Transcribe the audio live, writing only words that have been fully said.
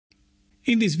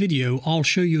In this video, I'll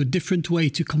show you a different way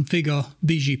to configure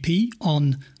BGP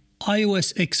on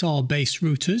iOS XR based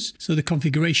routers. So the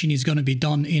configuration is going to be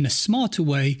done in a smarter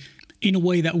way, in a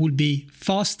way that will be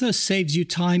faster, saves you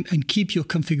time, and keep your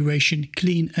configuration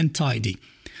clean and tidy.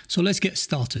 So let's get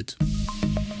started.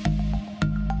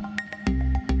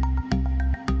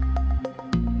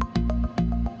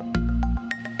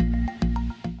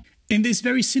 In this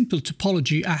very simple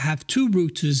topology, I have two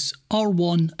routers,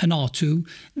 R1 and R2.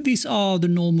 These are the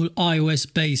normal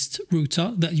iOS-based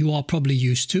router that you are probably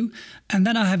used to. And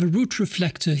then I have a root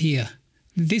reflector here.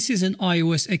 This is an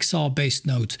iOS XR-based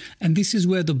node, and this is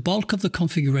where the bulk of the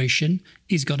configuration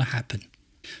is going to happen.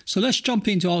 So let's jump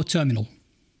into our terminal.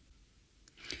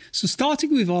 So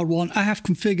starting with R1, I have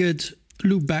configured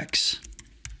loopbacks.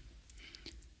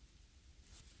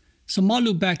 So my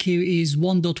loopback here is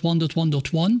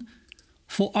 1.1.1.1.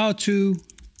 For R2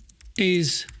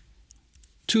 is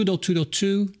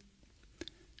 2.2.2.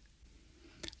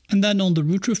 And then on the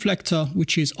root reflector,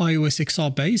 which is iOS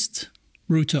XR based,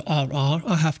 router RR,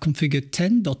 I have configured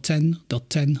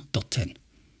 10.10.10.10.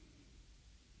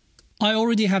 I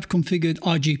already have configured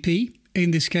IGP.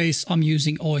 In this case, I'm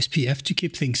using OSPF to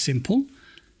keep things simple.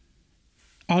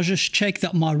 I'll just check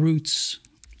that my routes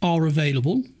are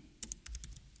available.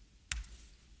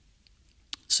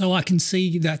 So I can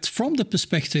see that from the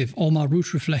perspective of my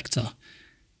root reflector,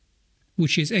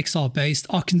 which is XR based,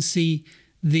 I can see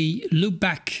the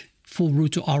loopback for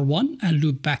router R1 and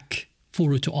loopback for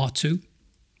router R2.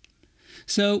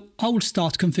 So I will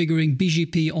start configuring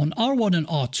BGP on R1 and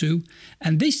R2,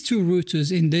 and these two routers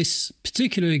in this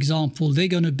particular example, they're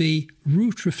going to be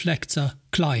root reflector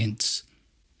clients.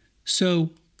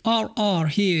 So RR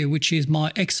here, which is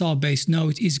my XR based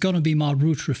node, is going to be my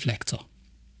root reflector.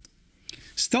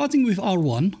 Starting with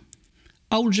R1,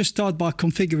 I will just start by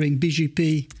configuring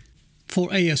BGP for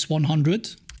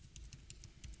AS100.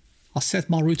 I'll set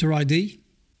my router ID.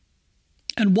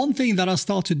 And one thing that I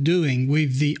started doing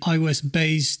with the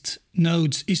iOS-based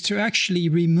nodes is to actually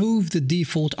remove the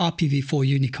default IPv4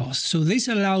 unicast. So this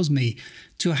allows me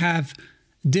to have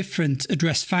different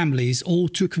address families or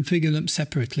to configure them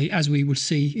separately, as we will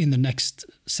see in the next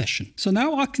session. So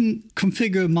now I can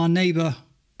configure my neighbor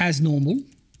as normal.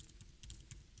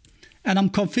 And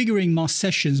I'm configuring my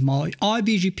sessions, my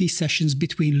iBGP sessions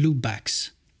between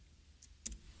loopbacks.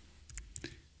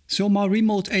 So my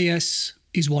remote AS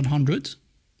is 100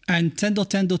 and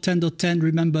 10.10.10.10,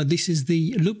 remember this is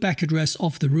the loopback address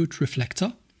of the root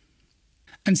reflector.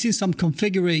 And since I'm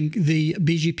configuring the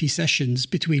BGP sessions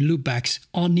between loopbacks,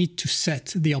 I need to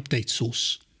set the update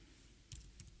source.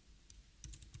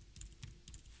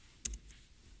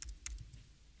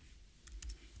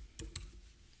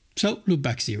 So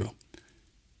loopback 0.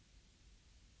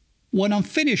 When I'm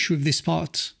finished with this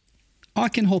part, I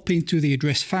can hop into the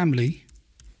address family,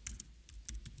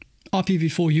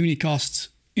 IPv4 unicast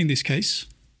in this case,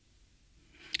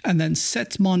 and then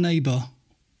set my neighbor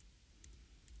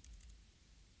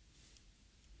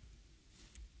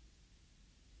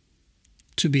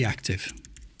to be active.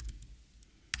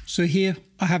 So here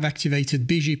I have activated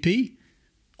BGP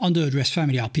under address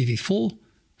family IPv4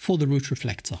 for the root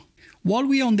reflector. While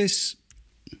we're on this,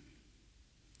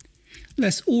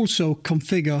 let's also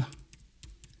configure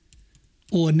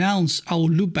or announce our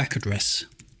loopback address.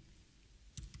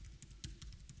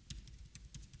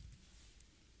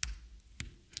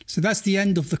 So that's the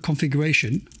end of the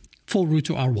configuration for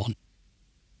router R1.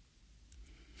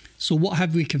 So what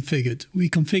have we configured? We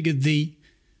configured the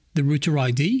router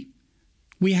ID.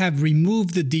 We have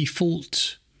removed the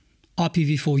default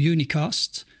IPv4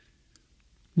 unicast.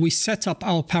 We set up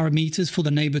our parameters for the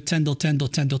neighbor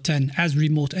 10.10.10.10 as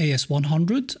remote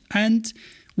AS100, and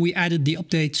we added the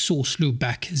update source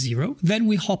loopback 0. Then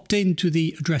we hopped into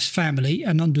the address family,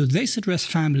 and under this address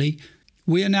family,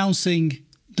 we're announcing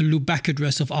the loopback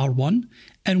address of R1,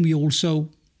 and we also,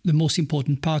 the most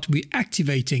important part, we're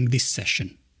activating this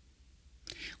session.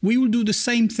 We will do the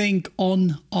same thing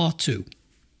on R2.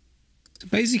 So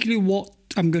basically what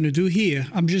I'm going to do here,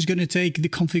 I'm just going to take the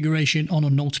configuration on a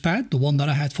notepad, the one that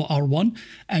I had for R1,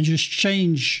 and just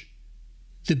change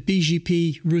the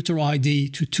BGP router ID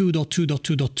to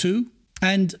 2.2.2.2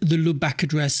 and the loopback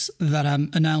address that I'm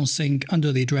announcing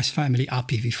under the address family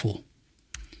IPv4.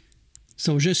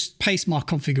 So just paste my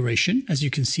configuration, as you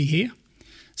can see here.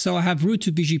 So I have root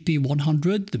to BGP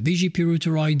 100, the BGP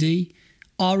router ID.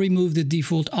 I remove the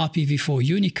default IPv4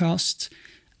 unicast,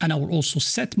 and I will also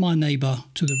set my neighbor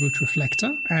to the root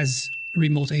reflector as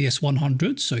remote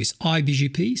AS100. So it's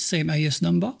iBGP, same AS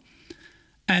number.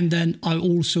 And then I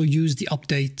also use the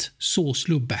update source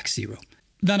loopback 0.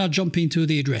 Then I jump into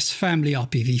the address family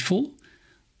IPv4.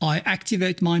 I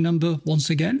activate my number once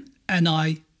again, and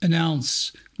I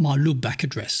announce my loopback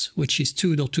address, which is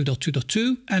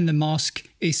 2.2.2.2, and the mask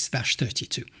is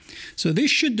 /32. So this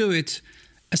should do it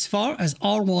as far as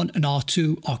R1 and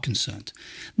R2 are concerned.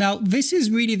 Now, this is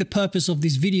really the purpose of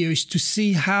this video, is to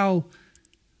see how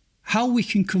we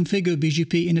can configure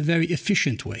BGP in a very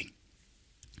efficient way.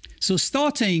 So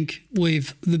starting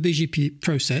with the BGP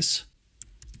process,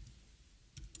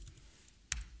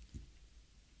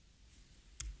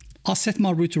 I'll set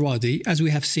my router ID as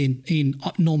we have seen in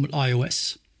normal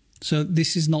iOS. So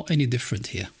this is not any different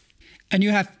here. And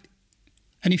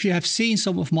if you have seen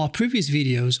some of my previous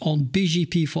videos on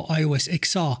BGP for iOS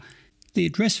XR, the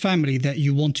address family that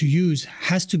you want to use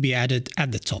has to be added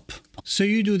at the top. So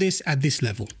you do this at this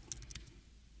level.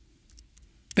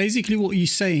 Basically what you're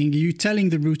saying, you're telling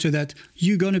the router that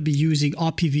you're going to be using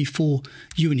IPv4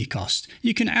 unicast.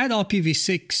 You can add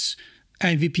IPv6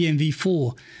 and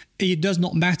VPN-v4. It does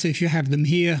not matter if you have them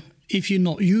here. If you're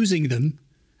not using them,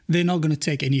 they're not going to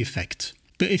take any effect.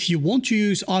 But if you want to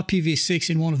use IPv6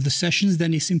 in one of the sessions,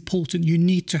 then it's important you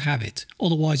need to have it.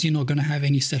 Otherwise, you're not going to have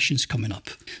any sessions coming up.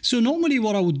 So normally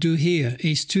what I would do here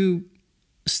is to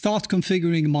start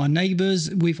configuring my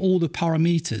neighbors with all the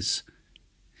parameters.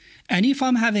 And if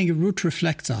I'm having a root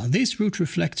reflector, this root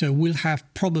reflector will have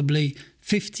probably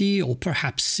 50 or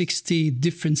perhaps 60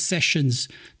 different sessions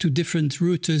to different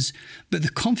routers, but the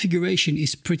configuration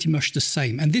is pretty much the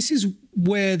same. And this is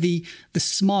where the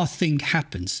smart thing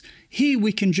happens. Here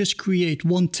we can just create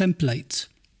one template,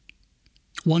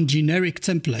 one generic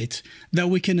template that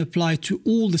we can apply to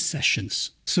all the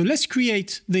sessions. So let's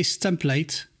create this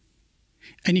template,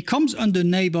 and it comes under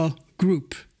neighbor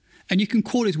group, and you can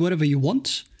call it whatever you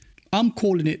want. I'm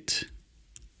calling it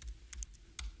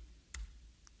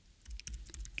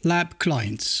lab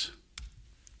clients.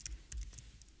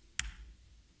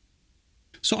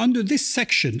 So under this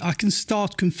section, I can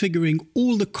start configuring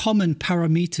all the common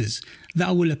parameters that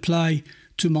I will apply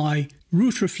to my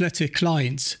root reflector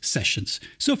clients sessions.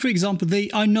 So for example,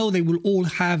 I know they will all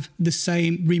have the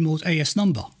same remote AS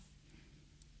number.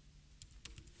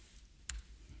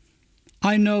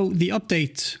 I know the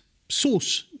update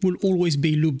source will always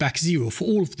be loopback 0 for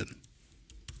all of them.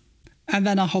 And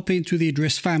then I hop into the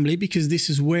address family, because this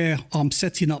is where I'm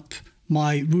setting up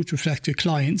my root reflector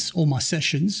clients or my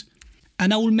sessions.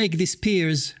 And I will make this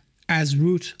peers as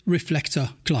root reflector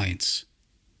clients.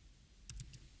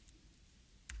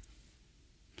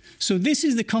 So this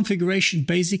is the configuration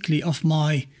basically of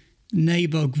my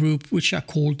neighbor group, which are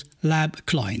called lab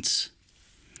clients.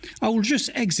 I will just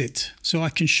exit so I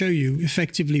can show you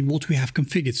effectively what we have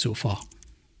configured so far.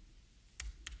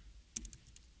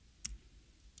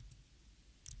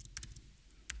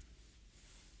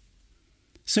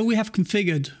 So we have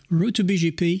configured router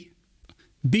BGP,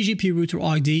 BGP router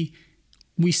ID.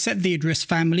 We set the address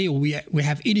family, or we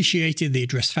have initiated the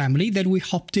address family. Then we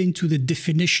hopped into the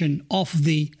definition of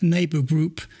the neighbor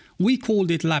group. We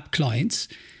called it lab clients.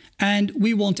 And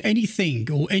we want anything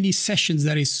or any sessions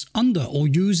that is under or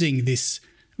using this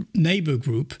neighbor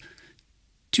group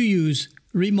to use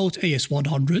remote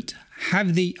AS100,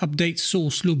 have the update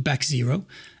source loopback 0,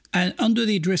 and under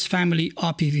the address family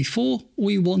IPv4,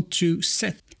 we want to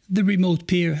set the remote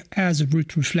peer as a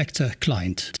root reflector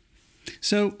client.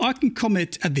 So I can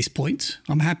commit at this point.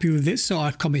 I'm happy with this, so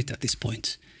I'll commit at this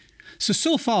point.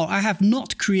 So far, I have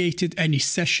not created any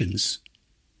sessions.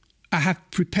 I have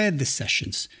prepared the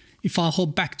sessions. If I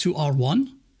hop back to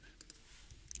R1,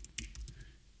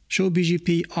 show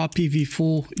BGP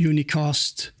IPv4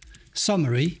 unicast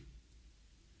summary,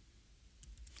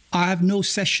 I have no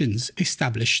sessions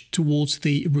established towards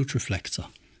the root reflector.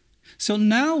 So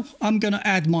now I'm going to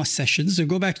add my sessions. So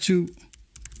go back to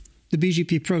the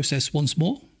BGP process once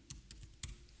more.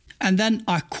 And then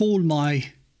I call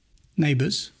my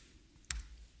neighbors.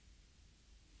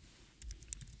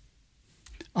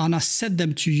 And I set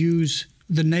them to use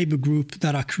the neighbor group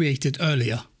that I created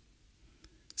earlier.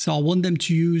 So I want them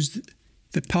to use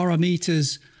the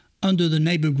parameters under the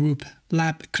neighbor group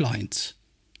lab client.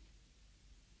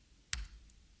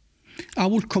 I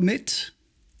will commit.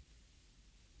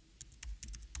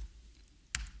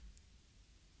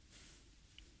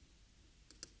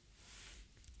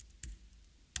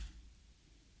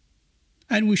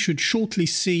 And we should shortly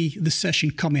see the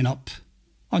session coming up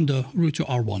under router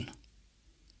R1.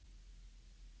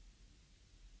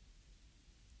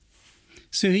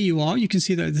 So here you are. You can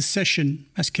see that the session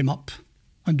has come up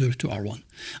under router R1.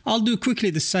 I'll do quickly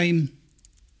the same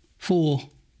for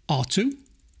R2.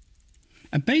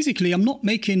 And basically, I'm not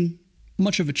making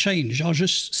much of a change. I'll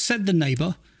just set the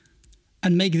neighbor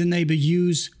and make the neighbor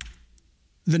use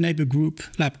the neighbor group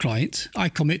lab client. I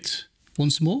commit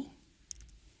once more.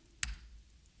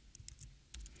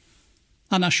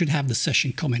 And I should have the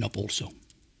session coming up also.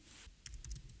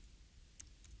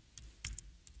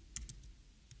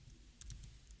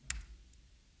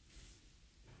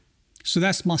 So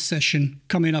that's my session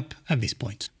coming up at this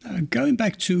point. Going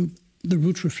back to the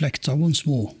root reflector once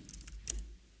more.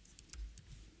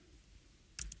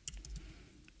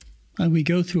 And we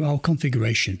go through our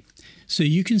configuration. So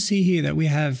you can see here that we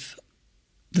have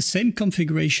the same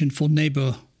configuration for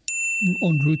neighbor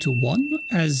on router 1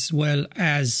 as well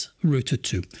as router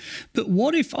 2. But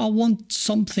what if I want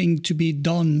something to be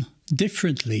done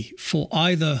differently for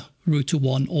either router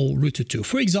 1 or router 2?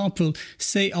 For example,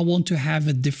 say I want to have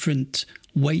a different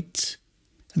weight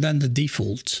than the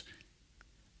default,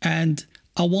 and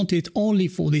I want it only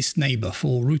for this neighbor,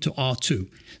 for router R2.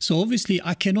 So obviously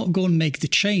I cannot go and make the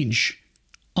change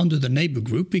under the neighbor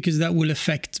group because that will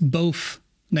affect both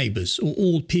neighbors or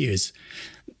all peers.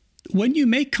 When you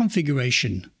make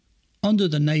configuration under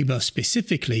the neighbor,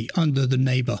 specifically under the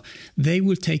neighbor, they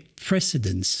will take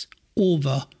precedence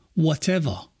over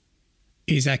whatever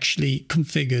is actually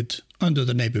configured under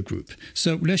the neighbor group.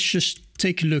 So let's just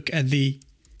take a look at the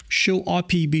show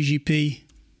IP BGP.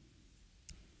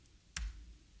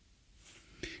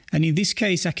 And in this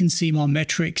case, I can see my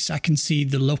metrics, I can see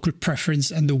the local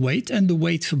preference and the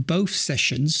weight for both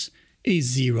sessions is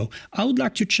 0. I would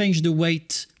like to change the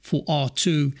weight for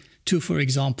R2 to, for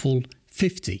example,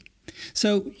 50.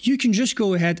 So you can just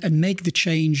go ahead and make the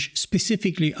change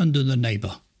specifically under the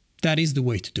neighbor. That is the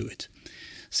way to do it.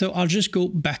 So I'll just go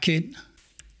back in.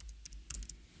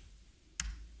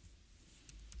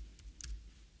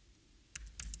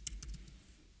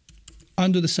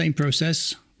 Under the same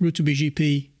process, router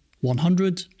BGP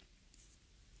 100.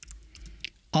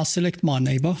 I'll select my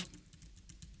neighbor.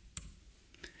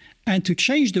 And to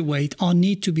change the weight, I'll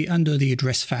need to be under the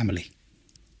address family.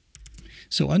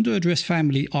 So under address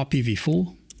family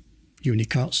IPv4,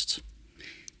 unicast.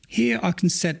 Here I can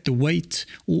set the weight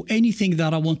or anything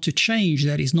that I want to change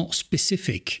that is not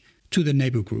specific to the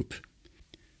neighbor group.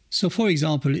 So for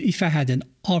example, if I had an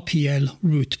RPL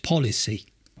route policy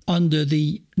under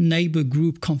the neighbor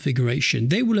group configuration,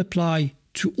 they will apply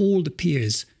to all the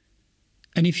peers.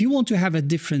 And if you want to have a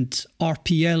different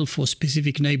RPL for a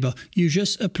specific neighbor, you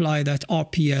just apply that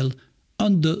RPL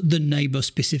under the neighbor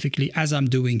specifically, as I'm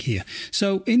doing here.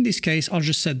 So in this case, I'll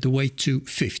just set the weight to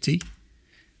 50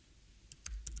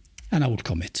 and I will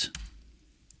commit.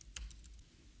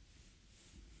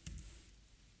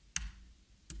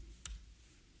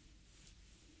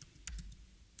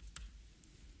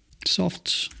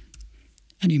 Soft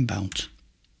and inbound.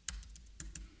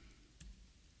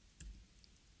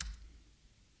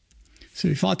 So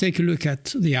if I take a look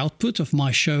at the output of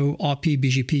my show RP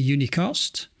BGP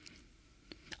unicast,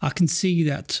 I can see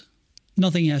that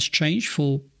nothing has changed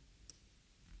for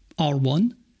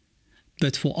R1,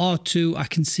 but for R2, I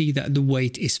can see that the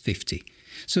weight is 50.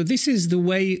 So this is the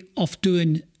way of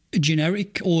doing a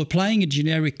generic or applying a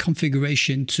generic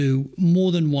configuration to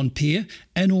more than one peer,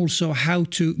 and also how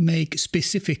to make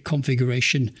specific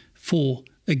configuration for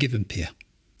a given peer.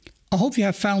 I hope you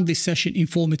have found this session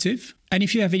informative, and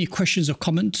if you have any questions or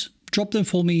comments, drop them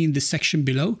for me in the section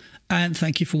below, and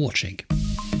thank you for watching.